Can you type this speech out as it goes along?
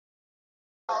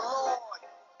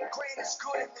greatest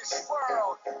good in this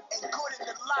world and good in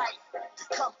the light to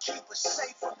come keep us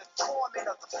safe from the torment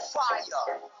of the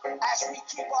fire. As we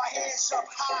keep our heads up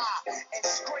high and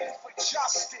scream for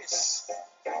justice.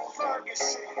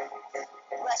 Ferguson,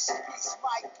 rest in peace,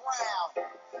 Mike Brown,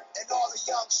 and all the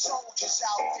young soldiers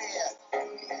out there.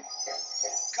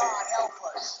 God help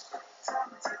us.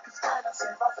 Time to take us kind of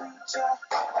save our future.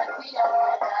 Like we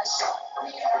all got shot.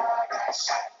 We all got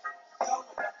shot. Don't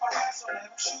look up our hands, so let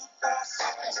them shoot us.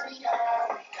 Cause we all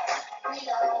we got. We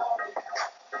all we got.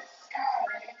 God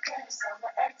ain't curse on the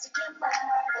earth to get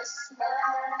this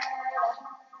murder.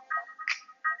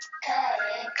 God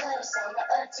ain't curse on the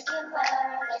earth to get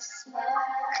this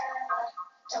murder.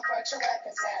 Don't point your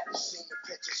weapons at me. Seen the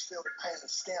pictures, feel the pain.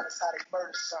 Scammers how they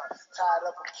murder son. Tired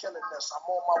of them killing us. I'm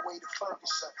on my way to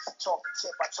Ferguson. Talk to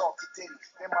Tip, I talk to Diddy.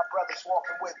 Then my brothers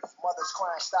walking with me. Mothers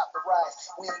crying, stop the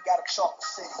riots. We ain't got a chalk the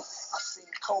city. I seen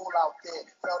cold out there.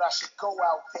 Felt I should go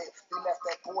out there. They left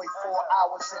that boy 4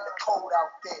 hours in the cold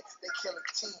out there. They killing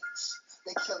teens.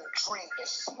 They killing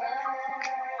dreams.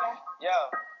 Yo,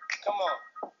 come on.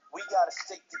 We gotta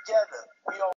stick together.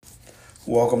 We don't.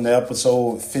 Welcome to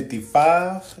episode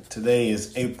 55. Today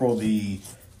is April the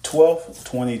 12th,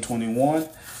 2021.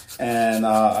 And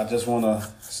I just want to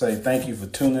say thank you for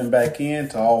tuning back in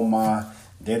to all my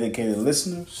dedicated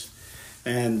listeners.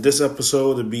 And this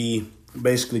episode will be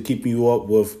basically keeping you up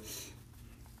with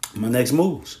my next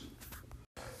moves.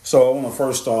 So I want to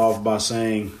first start off by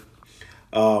saying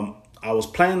I was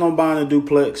planning on buying a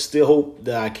duplex. Still hope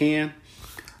that I can.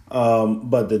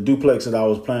 But the duplex that I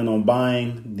was planning on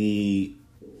buying,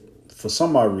 for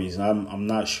some odd reason, I'm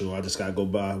not sure. I just got to go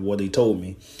by what he told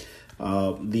me.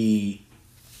 The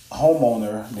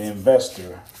homeowner, the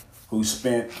investor, who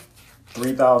spent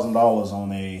 $3,000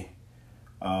 on a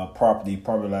property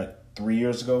probably like 3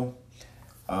 years ago.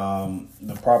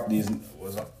 The property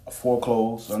was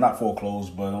foreclosed, or not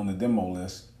foreclosed, but on the demo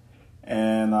list.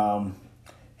 And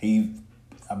he,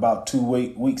 about 2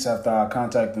 weeks after I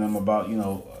contacted him about,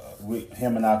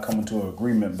 him and I coming to an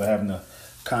agreement, but having to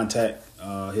contact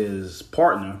his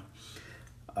partner,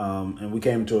 and we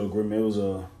came to an agreement. It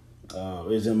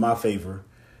was in my favor,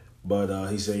 but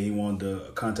he said he wanted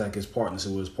to contact his partner,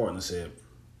 see what his partner said.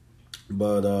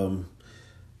 But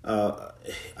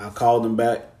I called him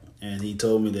back, and he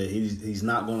told me that he's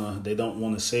not gonna. They don't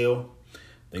want to sell.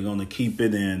 They're gonna keep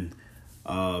it and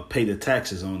pay the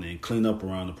taxes on it and clean up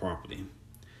around the property.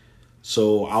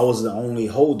 So I was the only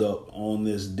holdup on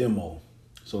this demo.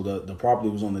 So the property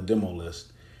was on the demo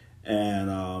list,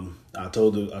 and I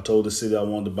told the city I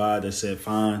wanted to buy. They said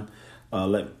fine,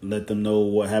 let them know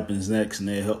what happens next, and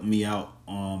they helped me out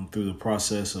through the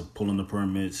process of pulling the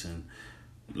permits and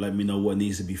let me know what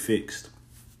needs to be fixed.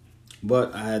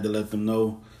 But I had to let them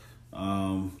know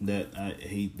that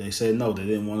they said no, they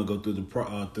didn't want to go through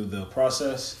the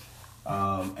process,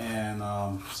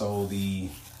 so the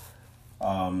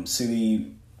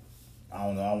city, I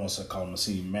don't know, I want to call him a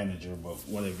city manager, but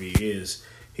whatever he is,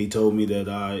 he told me that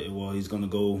he's going to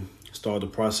go start the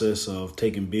process of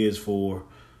taking bids for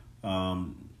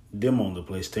demoing the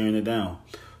place, tearing it down.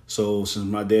 So since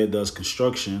my dad does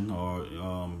construction or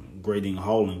grading and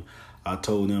hauling, I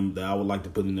told him that I would like to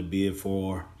put in a bid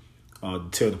for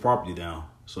tear the property down.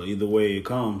 So either way it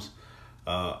comes,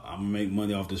 I'm going to make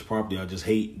money off this property. I just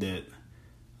hate that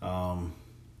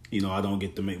I don't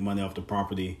get to make money off the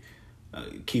property,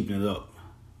 keeping it up.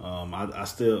 I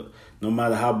still, no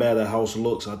matter how bad a house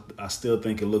looks, I still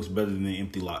think it looks better than an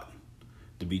empty lot,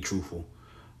 to be truthful.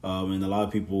 And a lot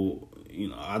of people,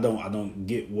 I don't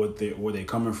get where they're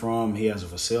coming from. He has a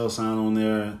for sale sign on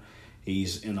there.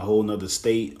 He's in a whole nother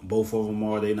state. Both of them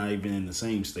are. They're not even in the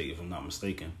same state, if I'm not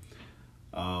mistaken.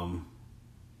 But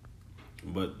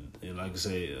like I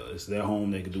say, it's their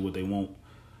home. They can do what they want.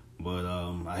 But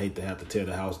I hate to have to tear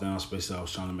the house down, especially I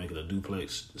was trying to make it a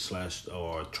duplex /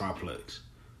 or triplex.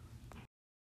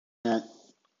 And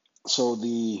so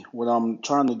what I'm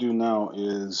trying to do now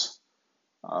is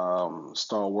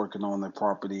start working on the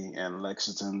property in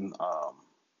Lexington,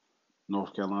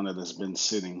 North Carolina, that's been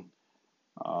sitting.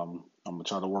 I'm gonna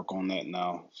try to work on that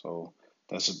now. So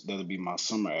that'll be my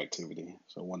summer activity.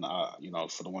 So when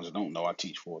for the ones that don't know, I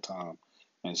teach full time,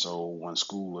 and so when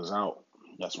school is out,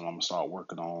 that's when I'm gonna start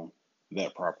working on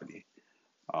that property.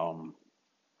 I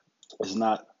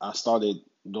started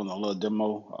doing a little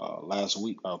demo last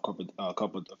week, a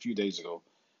few days ago,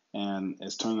 and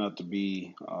it's turned out to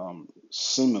be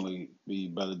seemingly be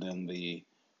better than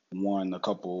a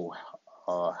couple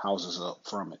houses up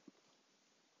from it.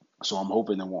 So I'm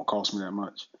hoping it won't cost me that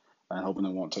much. I'm hoping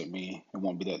it won't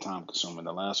be that time consuming.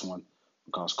 The last one,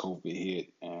 because COVID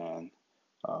hit and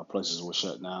Places were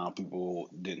shut down. People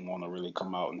didn't want to really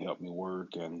come out and help me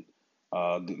work, and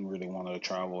didn't really want to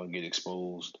travel and get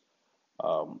exposed.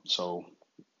 So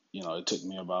it took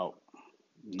me about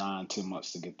 9, 10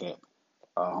 months to get that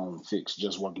home fixed,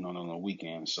 just working on it on the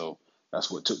weekend. So that's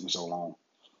what took me so long.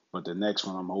 But the next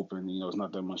one, I'm hoping, it's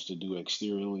not that much to do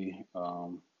exteriorly.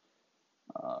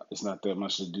 It's not that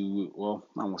much to do. Well,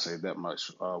 I won't say that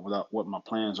much. What my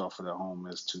plans are for the home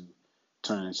is to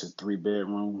turn it into 3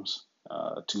 bedrooms,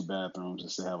 2 bathrooms,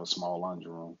 and still have a small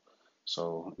laundry room.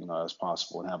 So, as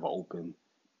possible, and have an open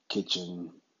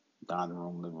kitchen, dining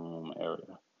room, living room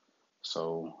area.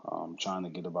 So I'm trying to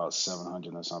get about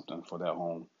 700 or something for that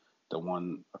home. The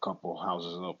one a couple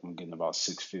houses up, I'm getting about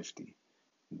 650.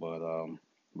 But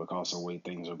because of the way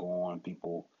things are going,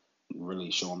 people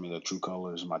really showing me the true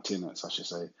colors. My tenants, I should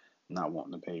say, not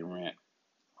wanting to pay rent,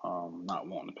 not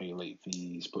wanting to pay late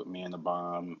fees, put me in the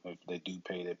bond. If they do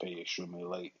pay, they pay extremely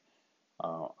late.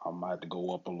 I might have to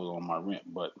go up a little on my rent,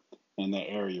 but in that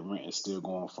area, rent is still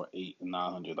going for $800 and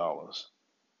 $900.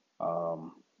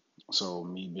 Um, so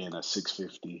me being at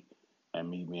 650 and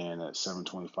me being at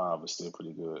 725 is still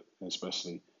pretty good,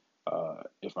 especially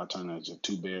if I turn it into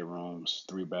 2 bedrooms,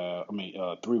 3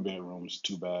 bedrooms,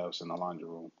 2 baths, and a laundry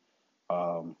room.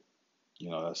 Um,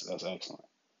 that's excellent.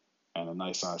 And a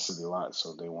nice size city lot,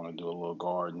 so if they want to do a little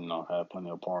garden or have plenty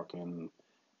of parking.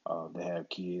 They have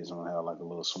kids and have like a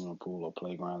little swimming pool or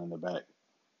playground in the back.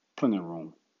 Plenty of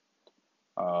room.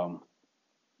 Um,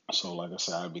 so like I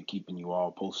said, I'll be keeping you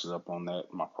all posted up on that,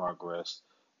 my progress.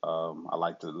 I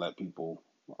like to let people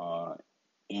uh,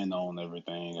 in on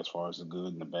everything as far as the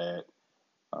good and the bad,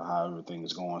 how everything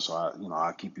is going. So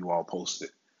I keep you all posted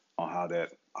on how that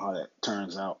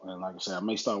turns out. And like I said, I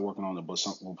may start working on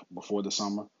it, before the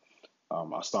summer.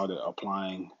 I started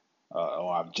applying,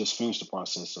 or I've just finished the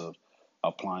process of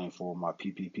applying for my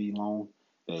PPP loan.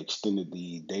 They extended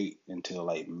the date until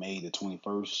like May the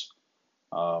 21st.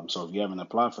 So if you haven't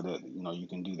applied for that, you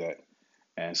can do that.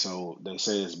 And so they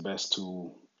say it's best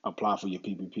to apply for your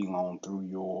PPP loan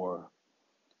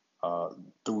uh,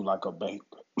 through like a bank,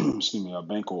 excuse me, a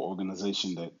bank or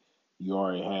organization that you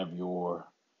already have your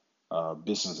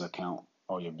business account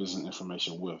or your business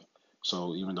information with.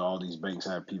 So even though all these banks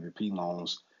have PPP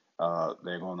loans,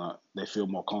 they feel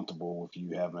more comfortable with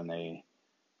you having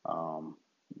um,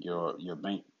 your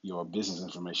business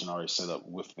information already set up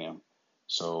with them.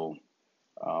 So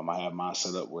I have mine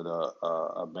set up with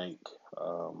a bank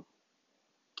um,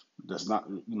 that's not,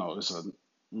 it's a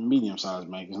medium sized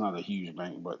bank. It's not a huge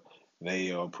bank, but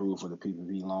they are approved for the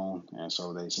PPP loan, and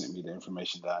so they sent me the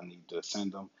information that I need to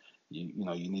send them.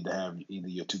 You need to have either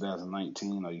your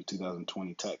 2019 or your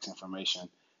 2020 tax information.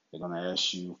 They're going to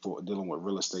ask you for dealing with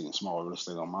real estate and small real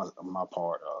estate on my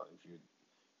part.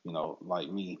 If like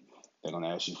me, they're going to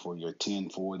ask you for your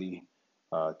 1040,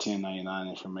 1099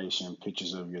 information,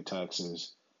 pictures of your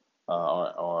taxes,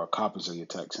 or copies of your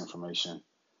tax information.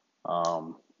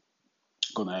 Um,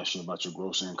 going to ask you about your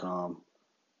gross income,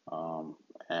 um,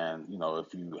 and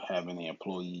if you have any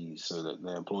employees, so that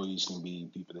the employees can be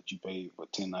people that you pay for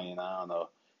 1099, or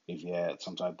if you had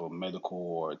some type of medical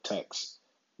or tax,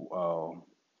 uh,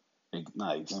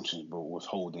 not exemptions, but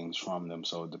withholdings from them.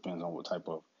 So it depends on what type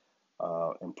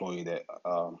of employee that.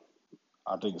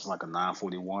 I think it's like a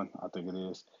 941. I think it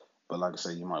is. But like I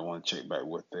said, you might want to check back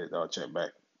with it, or check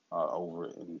back over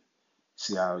it and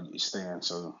see how you stand.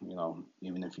 So,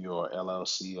 even if you're a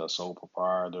LLC or sole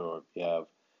proprietor, or if you have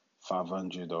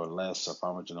 500 or less, or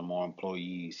 500 or more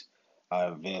employees,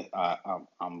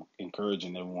 I'm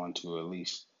encouraging everyone to at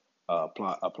least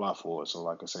apply for it. So,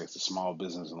 like I say, it's a small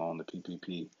business loan, the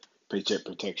PPP, Paycheck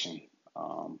Protection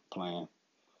Plan.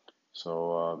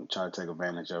 So, try to take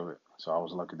advantage of it. So, I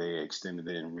was lucky they extended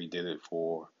it and redid it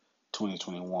for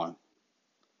 2021.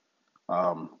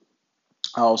 Um,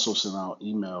 I also sent out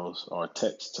emails or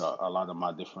texts to a lot of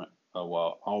my different,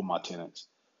 all my tenants,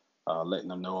 letting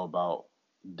them know about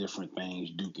different things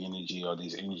Duke Energy or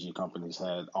these energy companies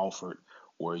had offered,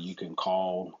 where you can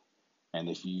call, and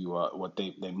if you what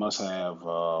they must have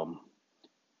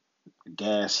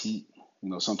gas heat,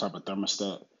 some type of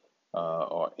thermostat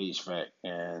or HVAC,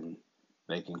 and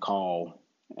they can call,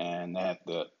 and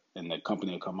and the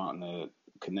company will come out and they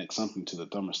connect something to the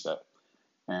thermostat.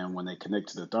 And when they connect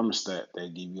to the thermostat, they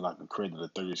give you like a credit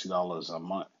of $32 a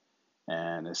month,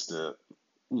 and it's to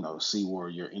see where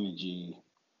your energy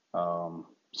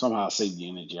somehow save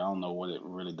your energy. I don't know what it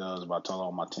really does, but I tell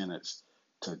all my tenants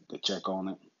to check on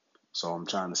it. So I'm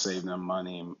trying to save them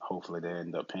money, and hopefully they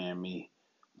end up paying me.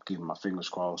 I'm keeping my fingers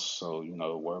crossed. So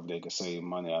wherever they can save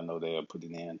money, I know they'll put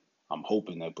it in. I'm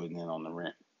hoping they're putting it in on the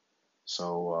rent.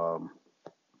 So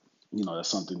that's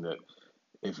something that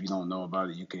if you don't know about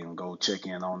it, you can go check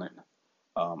in on it.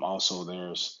 Also,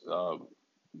 there's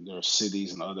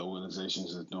cities and other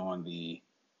organizations that are doing the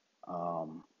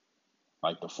um,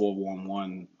 like the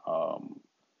 411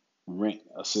 rent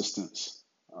assistance.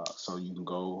 So you can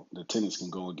go, the tenants can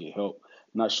go and get help.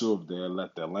 Not sure if they'll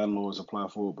let their landlords apply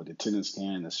for it, but the tenants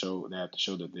can, and show they have to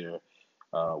show that they're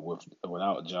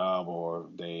without a job, or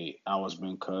they hours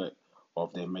been cut, or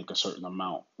if they make a certain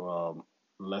amount,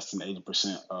 less than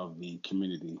 80% of the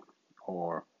community,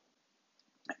 or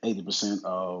 80%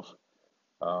 of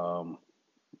um,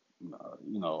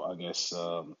 I guess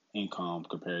income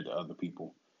compared to other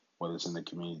people, whether it's in the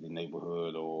community, the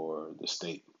neighborhood, or the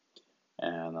state.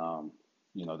 And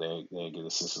they get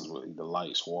assistance with either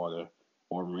lights, water,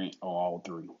 or rent, or all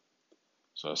three.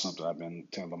 So that's something I've been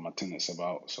telling my tenants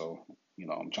about. So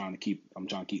I'm trying to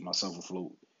keep myself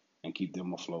afloat and keep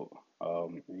them afloat.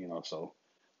 So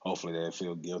hopefully they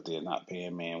feel guilty at not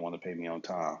paying me and want to pay me on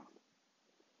time.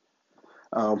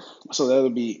 Um, so that'll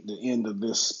be the end of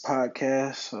this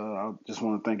podcast. I just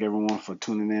want to thank everyone for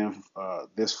tuning in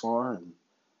this far, and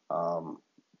um,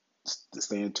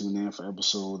 staying tuned in for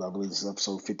episode. I believe this is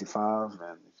episode 55.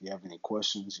 And if you have any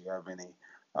questions, you have any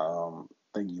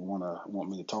thing you want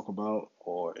me to talk about,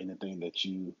 or anything that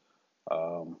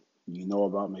um, you know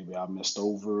about, maybe I missed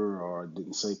over or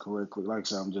didn't say correctly. Like I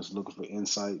said, I'm just looking for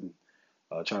insight, and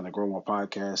trying to grow my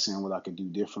podcast, seeing what I could do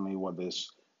differently, whether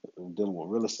it's dealing with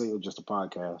real estate or just a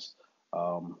podcast.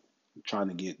 Um, Trying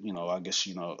to get, I guess,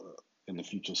 in the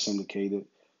future syndicated,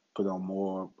 put on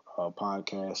more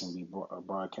podcasts, and be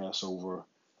broadcast over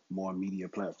more media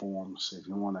platforms. If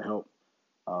you want to help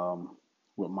um,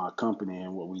 with my company,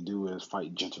 and what we do is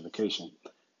fight gentrification.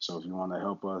 So if you want to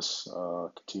help us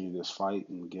continue this fight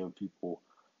and give people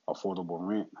affordable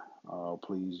rent,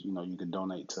 please, you can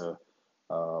donate to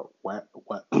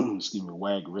excuse me,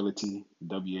 WAG Realty,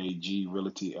 WAG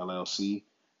Realty LLC,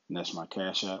 and that's my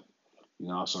Cash App. You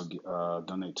can also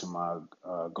donate to my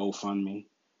GoFundMe,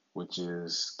 which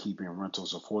is Keeping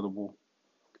Rentals Affordable.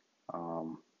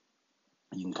 Um,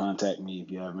 you can contact me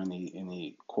if you have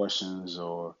any questions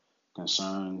or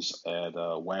concerns at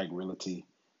WAG Realty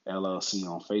LLC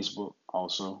on Facebook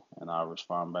also, and I'll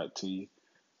respond back to you.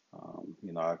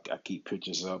 I keep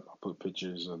pictures up. I put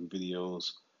pictures and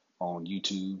videos on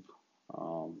YouTube.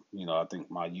 I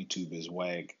think my YouTube is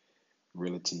WAG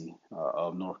Realty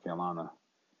of North Carolina.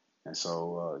 And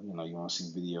so, you want to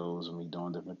see videos of me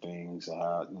doing different things,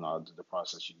 how, I do the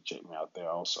process. You can check me out there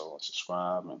also,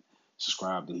 and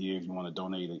subscribe to here. If you want to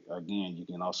donate, again, you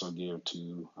can also give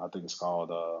to, I think it's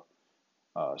called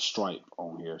Stripe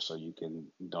on here. So you can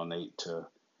donate to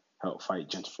help fight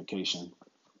gentrification,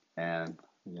 and,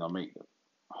 make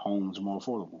homes more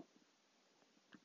affordable.